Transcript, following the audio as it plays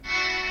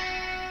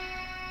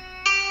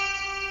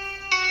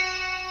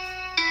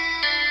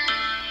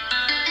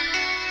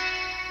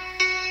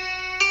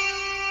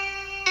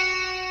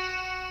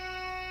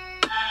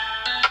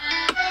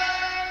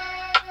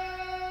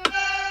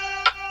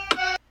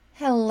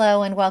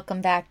Hello and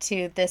welcome back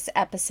to this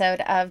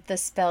episode of The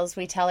Spells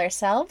We Tell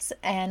Ourselves.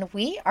 And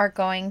we are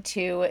going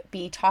to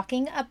be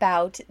talking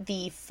about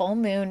the full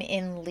moon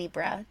in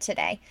Libra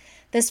today.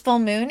 This full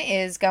moon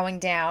is going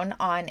down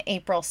on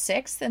April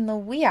 6th in the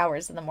wee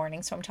hours of the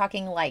morning. So I'm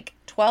talking like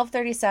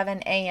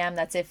 12:37 a.m.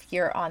 That's if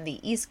you're on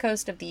the east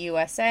coast of the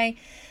USA.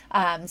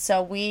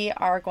 So we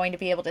are going to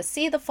be able to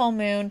see the full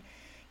moon,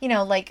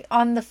 like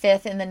on the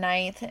 5th and the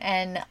 9th.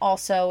 And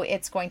also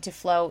it's going to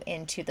flow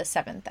into the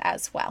 7th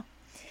as well.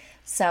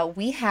 So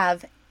we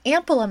have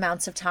ample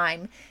amounts of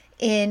time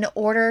in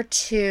order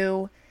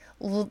to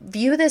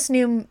view this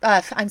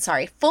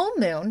full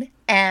moon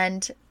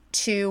and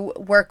to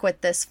work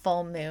with this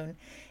full moon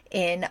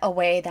in a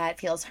way that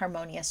feels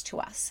harmonious to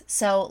us.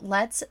 So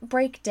let's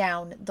break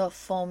down the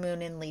full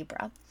moon in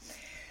Libra.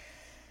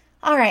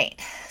 All right,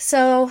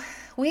 so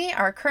we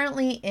are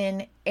currently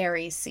in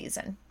Aries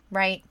season,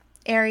 right?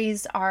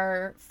 Aries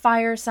are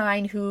fire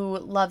sign who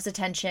loves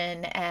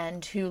attention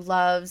and who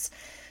loves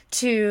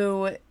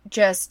to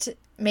just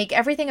make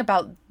everything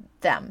about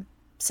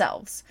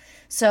themselves.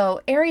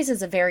 So Aries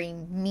is a very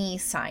me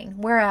sign,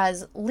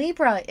 whereas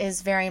Libra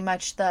is very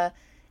much the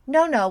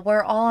no,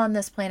 we're all on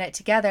this planet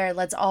together.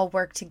 Let's all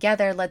work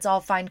together. Let's all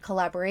find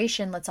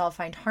collaboration. Let's all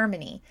find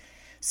harmony.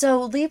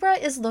 So Libra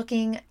is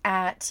looking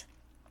at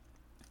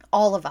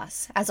all of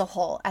us as a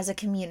whole, as a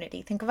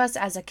community. Think of us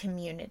as a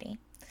community.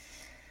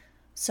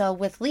 So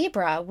with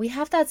Libra, we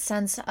have that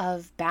sense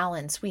of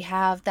balance. We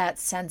have that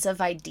sense of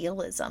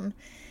idealism.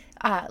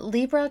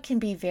 Libra can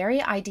be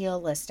very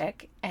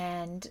idealistic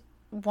and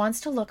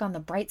wants to look on the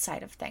bright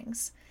side of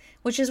things,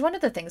 which is one of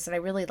the things that I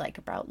really like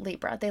about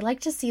Libra. They like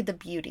to see the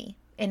beauty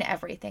in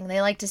everything. They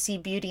like to see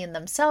beauty in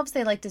themselves.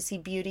 They like to see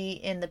beauty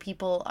in the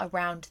people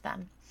around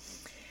them.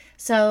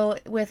 So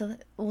with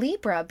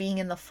Libra being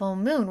in the full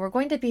moon, we're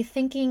going to be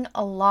thinking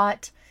a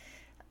lot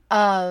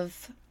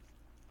of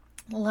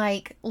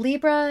like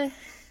Libra's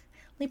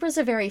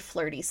a very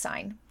flirty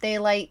sign. They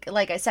like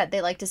I said,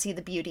 they like to see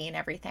the beauty in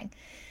everything.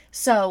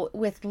 So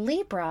with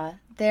Libra,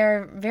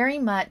 they're very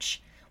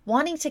much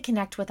wanting to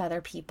connect with other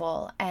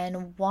people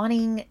and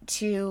wanting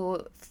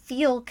to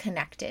feel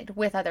connected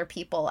with other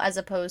people, as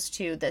opposed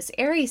to this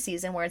Aries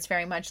season where it's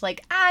very much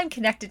like, I'm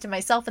connected to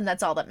myself and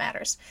that's all that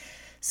matters.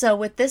 So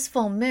with this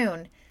full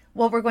moon,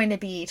 what we're going to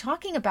be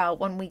talking about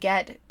when we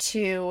get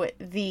to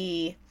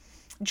the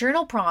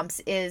journal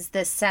prompts is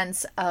this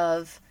sense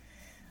of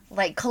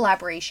like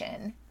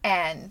collaboration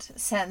and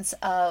sense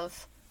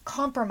of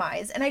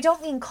compromise. And I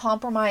don't mean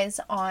compromise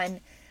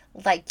on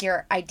like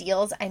your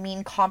ideals. I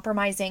mean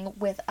compromising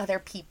with other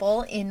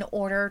people in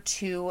order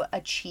to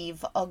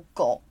achieve a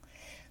goal.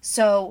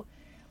 So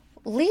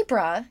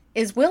Libra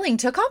is willing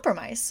to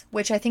compromise,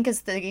 which I think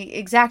is the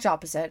exact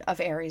opposite of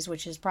Aries,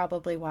 which is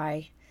probably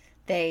why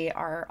they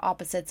are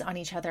opposites on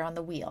each other on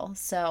the wheel.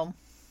 So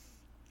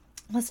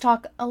let's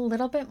talk a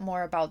little bit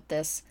more about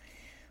this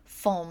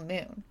full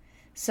moon.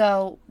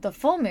 So the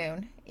full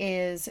moon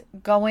is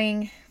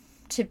going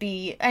to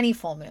be, any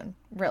full moon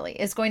really,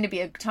 is going to be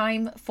a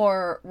time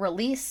for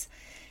release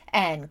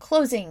and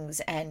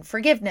closings and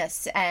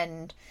forgiveness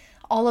and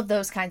all of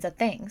those kinds of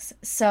things.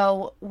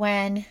 So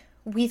when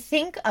we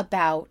think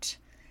about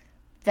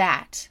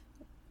that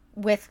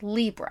with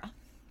Libra,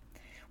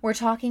 we're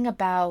talking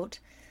about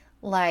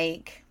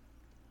like,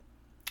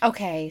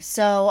 okay,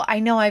 so I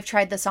know I've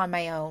tried this on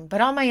my own,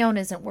 but on my own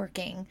isn't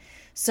working.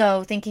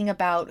 So thinking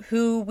about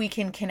who we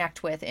can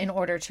connect with in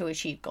order to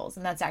achieve goals.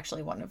 And that's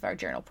actually one of our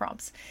journal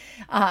prompts.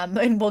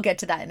 And we'll get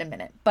to that in a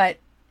minute. But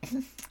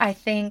I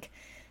think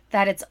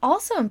that it's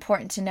also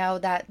important to know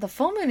that the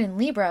full moon in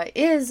Libra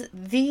is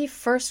the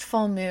first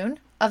full moon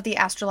of the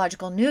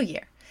astrological new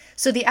year.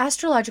 So the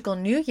astrological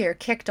new year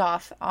kicked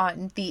off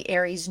on the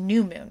Aries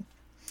new moon.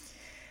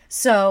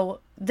 So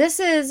this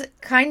is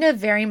kind of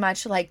very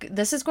much like,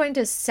 this is going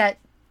to set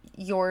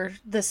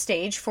the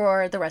stage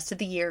for the rest of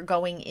the year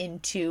going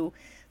into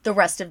the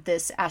rest of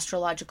this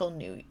astrological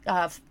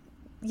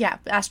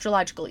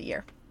astrological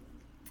year.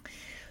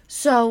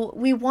 So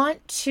we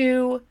want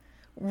to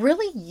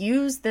really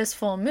use this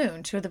full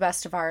moon to the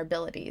best of our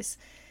abilities.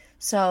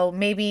 So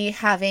maybe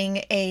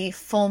having a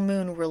full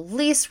moon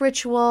release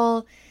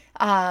ritual.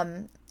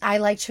 I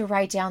like to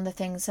write down the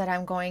things that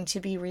I'm going to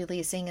be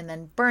releasing and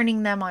then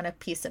burning them on a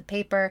piece of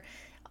paper.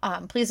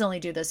 Please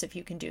only do this if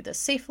you can do this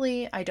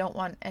safely. I don't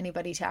want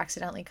anybody to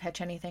accidentally catch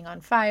anything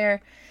on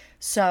fire.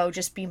 So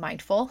just be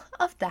mindful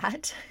of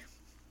that.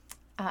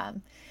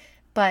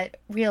 But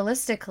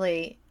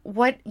realistically,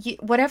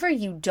 whatever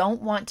you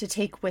don't want to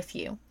take with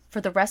you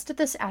for the rest of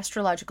this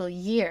astrological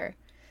year,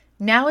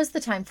 now is the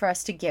time for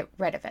us to get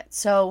rid of it.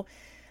 So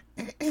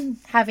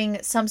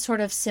having some sort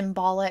of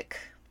symbolic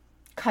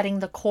cutting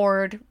the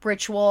cord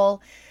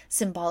ritual,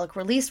 symbolic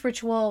release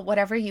ritual,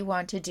 whatever you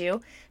want to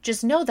do,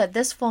 just know that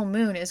this full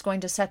moon is going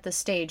to set the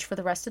stage for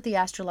the rest of the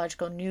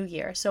astrological new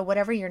year. So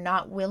whatever you're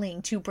not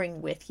willing to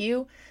bring with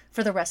you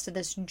for the rest of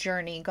this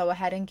journey, go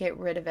ahead and get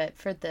rid of it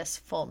for this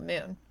full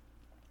moon.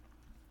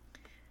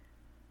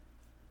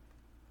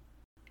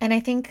 And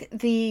I think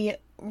the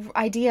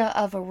idea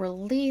of a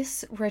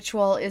release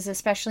ritual is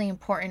especially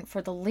important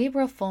for the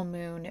Libra full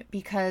moon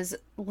because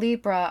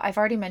Libra, I've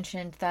already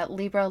mentioned that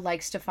Libra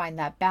likes to find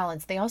that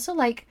balance. They also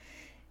like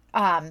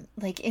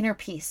inner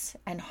peace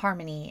and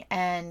harmony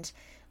and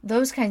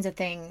those kinds of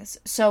things.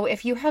 So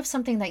if you have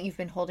something that you've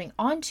been holding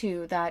on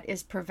to that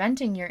is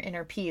preventing your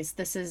inner peace,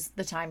 this is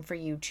the time for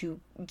you to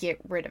get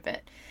rid of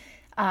it.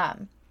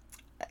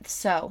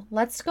 So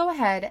let's go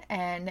ahead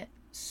and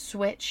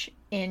switch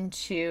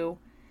into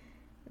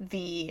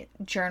the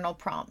journal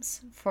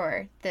prompts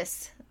for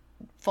this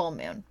full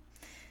moon.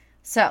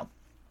 So,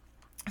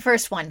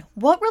 first one,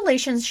 what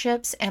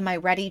relationships am I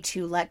ready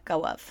to let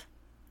go of?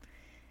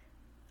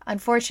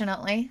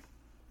 Unfortunately,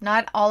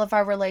 not all of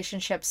our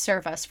relationships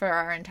serve us for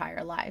our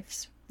entire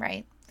lives,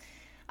 right?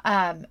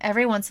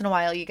 Every once in a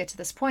while you get to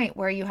this point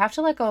where you have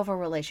to let go of a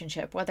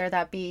relationship, whether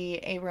that be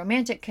a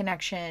romantic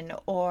connection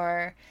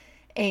or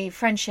a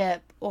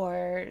friendship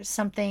or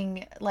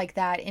something like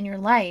that in your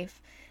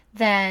life,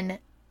 then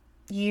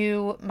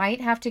you might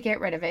have to get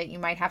rid of it. You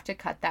might have to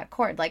cut that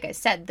cord. Like I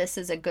said, this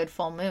is a good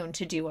full moon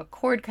to do a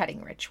cord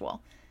cutting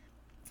ritual.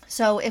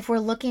 So if we're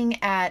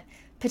looking at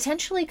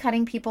potentially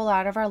cutting people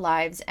out of our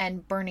lives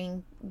and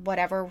burning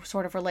whatever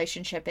sort of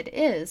relationship it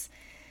is,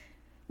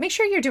 make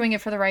sure you're doing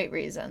it for the right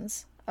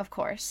reasons, of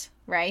course,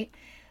 right?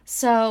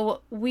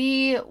 So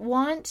we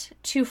want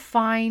to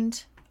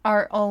find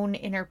our own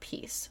inner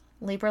peace.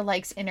 Libra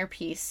likes inner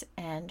peace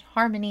and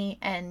harmony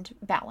and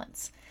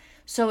balance.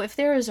 So if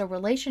there is a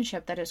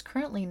relationship that is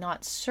currently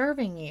not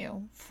serving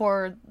you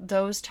for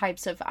those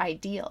types of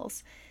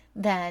ideals,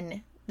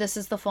 then this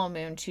is the full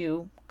moon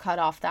to cut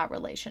off that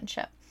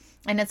relationship.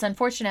 And it's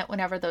unfortunate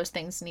whenever those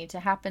things need to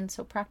happen.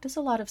 So practice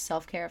a lot of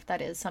self-care if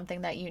that is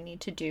something that you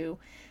need to do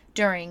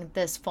during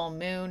this full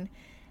moon.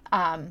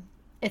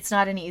 It's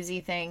not an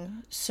easy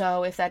thing.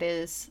 So if that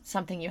is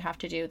something you have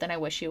to do, then I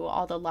wish you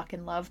all the luck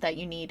and love that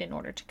you need in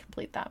order to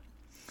complete that.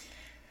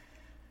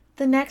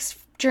 The next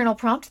journal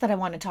prompt that I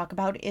want to talk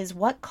about is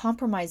what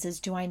compromises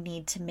do I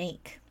need to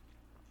make?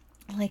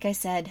 Like I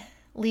said,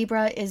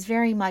 Libra is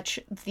very much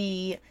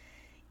the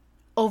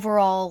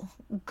overall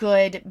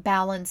good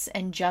balance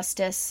and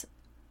justice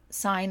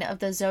sign of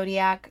the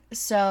zodiac.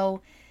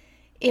 So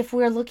if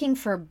we're looking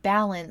for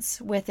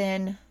balance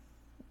within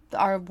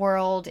our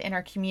world, in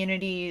our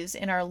communities,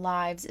 in our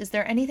lives, is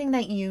there anything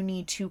that you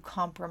need to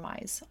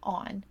compromise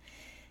on?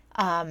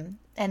 And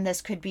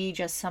this could be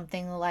just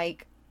something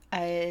like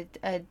a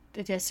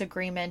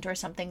disagreement or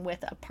something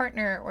with a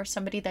partner or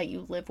somebody that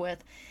you live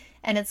with.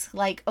 And it's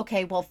like,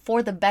 okay, well,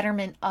 for the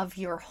betterment of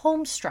your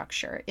home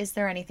structure, is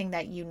there anything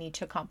that you need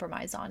to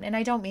compromise on? And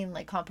I don't mean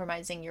like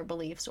compromising your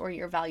beliefs or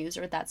your values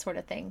or that sort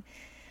of thing.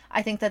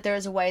 I think that there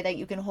is a way that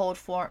you can hold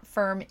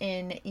firm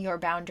in your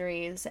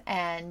boundaries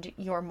and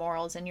your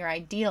morals and your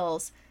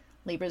ideals.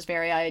 Libra's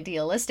very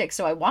idealistic,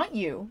 so I want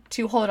you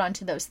to hold on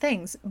to those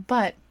things.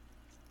 But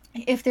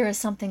if there is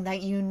something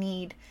that you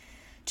need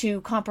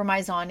to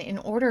compromise on in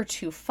order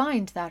to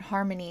find that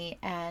harmony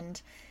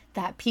and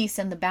that peace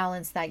and the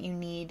balance that you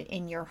need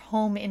in your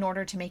home in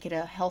order to make it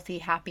a healthy,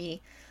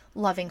 happy,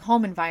 loving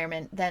home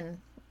environment, then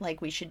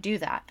like we should do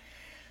that.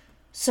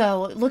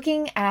 So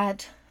looking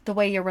at the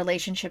way your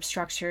relationship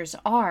structures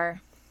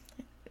are,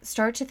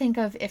 start to think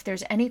of if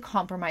there's any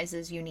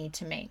compromises you need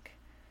to make.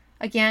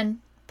 Again,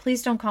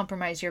 please don't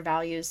compromise your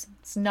values.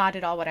 It's not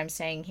at all what I'm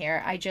saying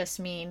here. I just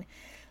mean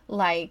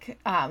like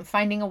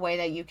finding a way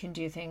that you can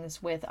do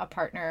things with a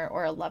partner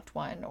or a loved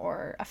one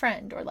or a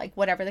friend or like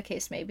whatever the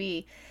case may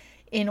be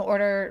in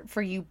order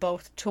for you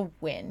both to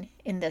win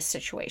in this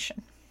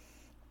situation.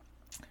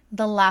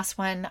 The last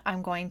one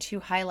I'm going to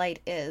highlight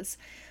is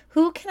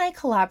who can I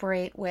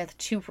collaborate with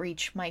to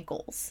reach my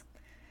goals?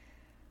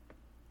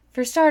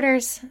 For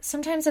starters,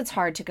 sometimes it's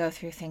hard to go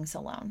through things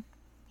alone,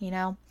 you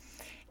know?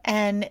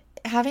 And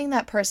having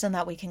that person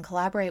that we can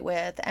collaborate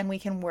with and we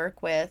can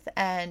work with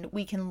and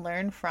we can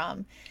learn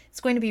from,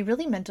 it's going to be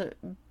really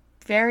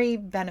very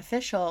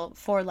beneficial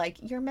for like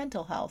your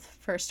mental health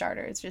for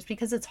starters, just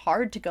because it's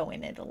hard to go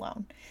in it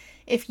alone.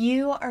 If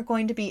you are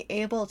going to be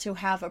able to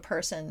have a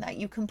person that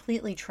you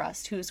completely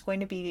trust who's going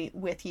to be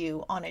with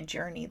you on a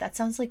journey, that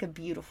sounds like a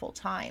beautiful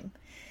time.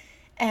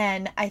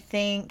 And I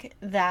think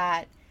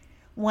that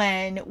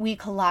when we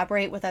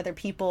collaborate with other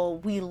people,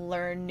 we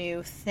learn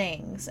new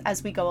things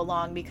as we go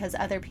along because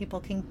other people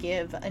can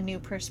give a new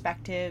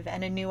perspective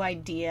and a new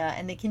idea,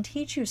 and they can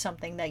teach you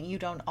something that you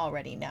don't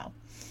already know.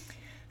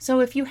 So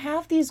if you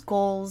have these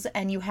goals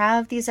and you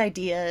have these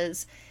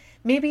ideas,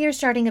 maybe you're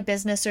starting a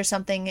business or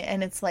something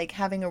and it's like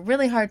having a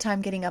really hard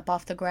time getting up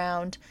off the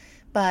ground,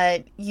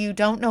 but you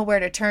don't know where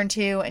to turn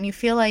to and you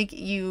feel like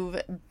you've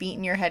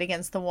beaten your head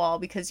against the wall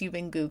because you've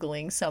been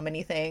Googling so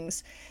many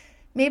things.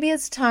 Maybe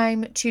it's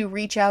time to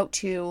reach out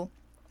to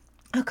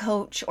a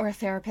coach or a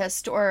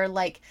therapist or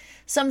like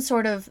some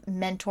sort of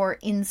mentor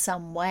in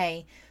some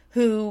way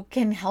who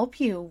can help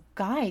you,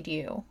 guide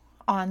you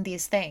on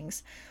these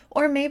things.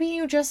 Or maybe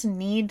you just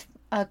need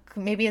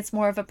maybe it's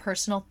more of a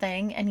personal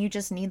thing and you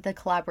just need the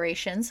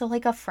collaboration. So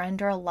like a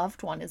friend or a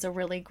loved one is a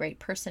really great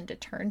person to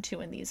turn to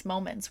in these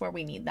moments where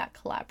we need that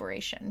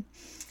collaboration.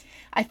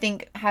 I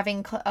think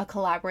having a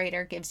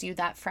collaborator gives you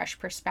that fresh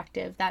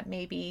perspective that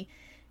maybe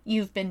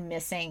you've been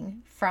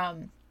missing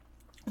from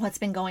what's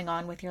been going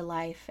on with your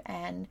life.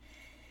 And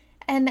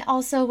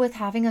also with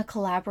having a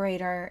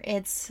collaborator,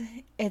 it's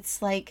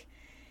like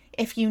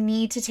if you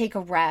need to take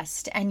a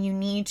rest and you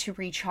need to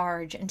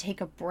recharge and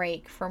take a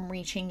break from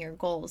reaching your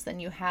goals, then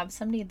you have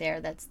somebody there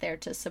that's there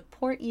to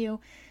support you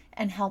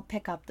and help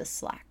pick up the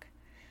slack.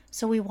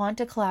 So we want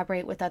to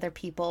collaborate with other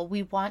people.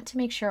 We want to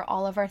make sure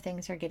all of our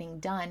things are getting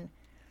done.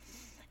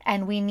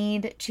 And we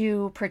need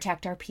to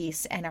protect our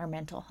peace and our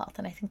mental health.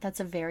 And I think that's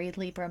a very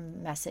Libra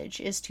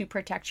message, is to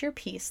protect your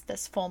peace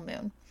this full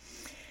moon.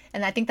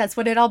 And I think that's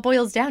what it all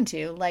boils down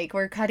to. Like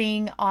we're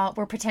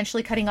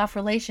potentially cutting off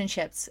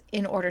relationships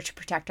in order to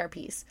protect our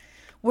peace.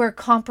 We're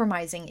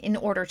compromising in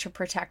order to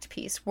protect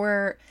peace.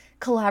 We're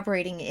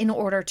collaborating in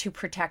order to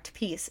protect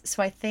peace.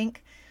 So I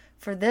think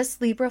for this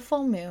Libra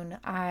full moon,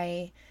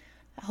 I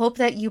hope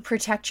that you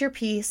protect your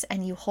peace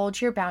and you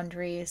hold your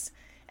boundaries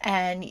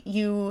and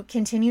you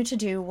continue to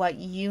do what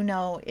you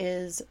know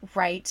is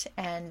right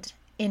and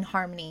in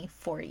harmony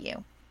for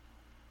you.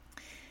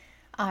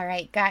 All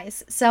right,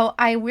 guys. So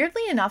I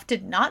weirdly enough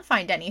did not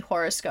find any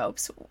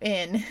horoscopes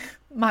in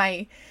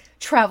my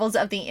travels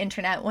of the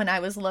internet when I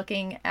was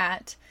looking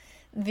at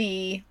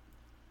what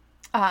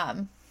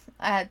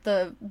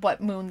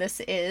moon this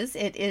is.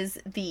 It is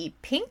the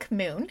pink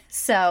moon.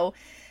 So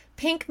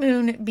pink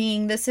moon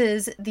being this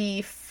is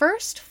the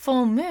first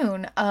full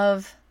moon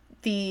of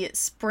the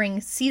spring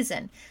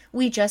season.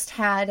 We just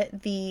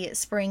had the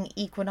spring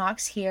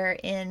equinox here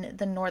in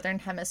the northern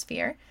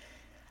hemisphere.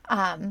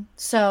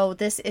 So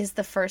this is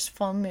the first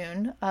full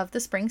moon of the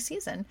spring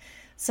season.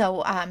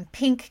 So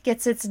pink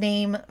gets its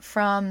name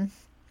from,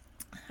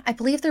 I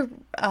believe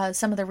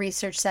some of the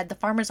research said, the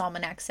Farmer's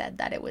Almanac said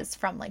that it was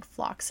from like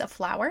flocks of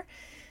flower.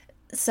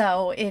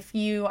 So if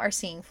you are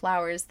seeing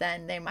flowers,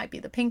 then they might be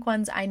the pink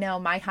ones. I know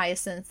my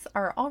hyacinths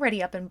are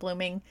already up and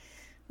blooming.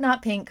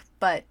 Not pink,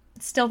 but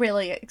still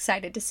really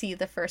excited to see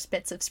the first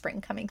bits of spring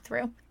coming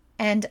through.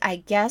 And I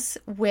guess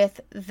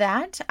with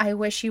that, I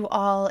wish you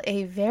all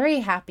a very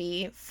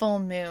happy full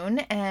moon,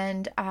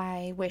 and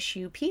I wish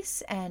you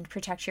peace and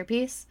protect your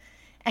peace.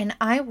 And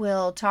I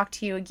will talk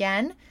to you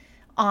again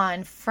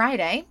on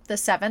Friday, the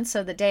 7th,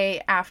 so the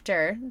day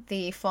after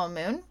the full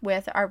moon,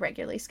 with our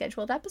regularly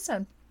scheduled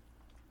episode.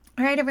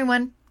 All right,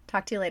 everyone.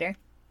 Talk to you later.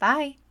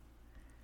 Bye.